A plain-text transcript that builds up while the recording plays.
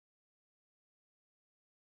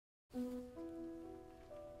It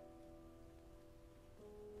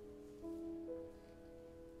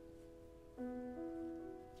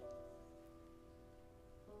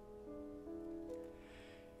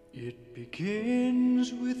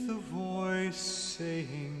begins with a voice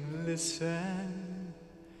saying, listen.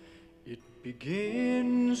 It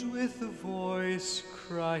begins with a voice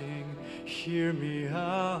crying, hear me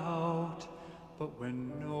out. But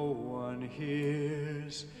when no one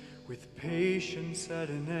hears, with patience at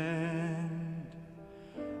an end,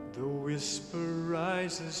 the whisper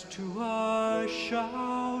rises to a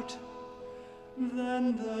shout.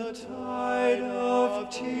 Then the tide of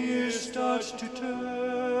tears starts to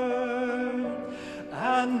turn,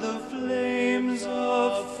 and the flames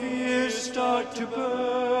of fear start to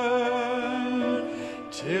burn,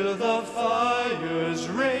 till the fires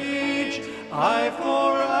rage, eye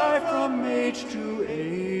for eye from age to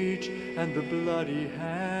age, and the bloody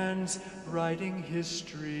hands writing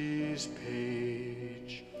history's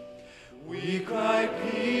page. We cry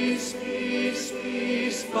peace, peace,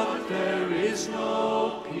 peace, but there is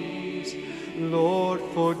no peace. Lord,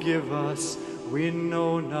 forgive us, we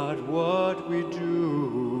know not what we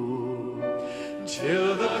do.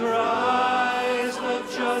 Till the cries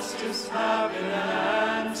of justice have an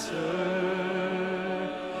answer,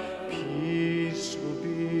 peace will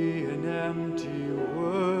be an empty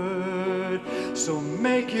word. So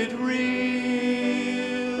make it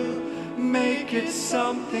real, make it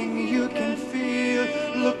something you can feel.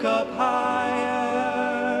 Look up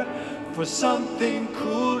higher for something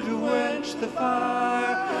cool to quench the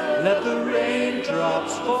fire. Let the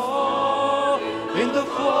raindrops fall in the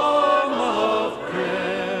form of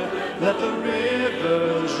prayer. Let the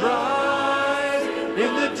rivers rise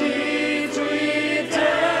in the deeds we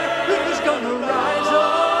dare. Rivers gonna rise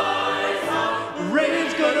up,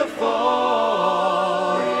 rain's gonna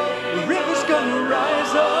fall. The river's gonna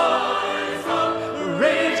rise up,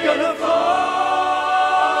 rain's gonna fall.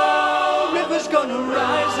 River's gonna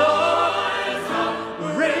rise up,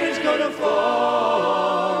 rain's gonna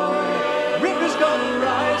fall. River's gonna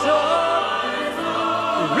rise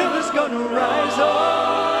up, river's gonna rise up.